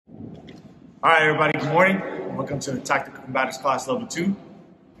All right, everybody, good morning. Welcome to the Tactical Combatives Class Level 2.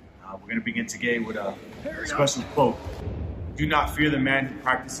 We're going to begin today with a special quote. Do not fear the man who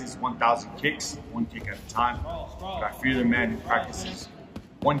practices 1,000 kicks, one kick at a time, but I fear the man who practices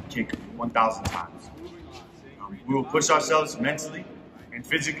one kick 1,000 times. We will push ourselves mentally and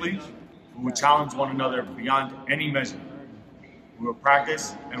physically. We will challenge one another beyond any measure. We will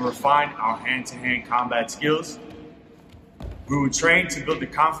practice and refine our hand-to-hand combat skills. We will train to build the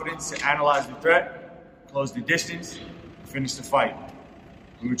confidence to analyze the threat, close the distance, and finish the fight.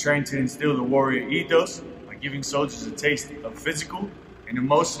 We will train to instill the warrior ethos by giving soldiers a taste of physical and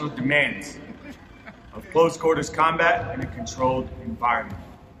emotional demands of close quarters combat in a controlled environment.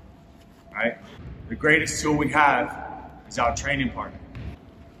 Right? The greatest tool we have is our training partner.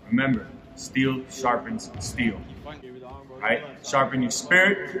 Remember, steel sharpens steel. Right? Sharpen your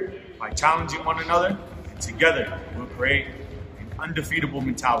spirit by challenging one another, and together we'll create undefeatable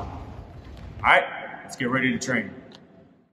mentality. All right, let's get ready to train.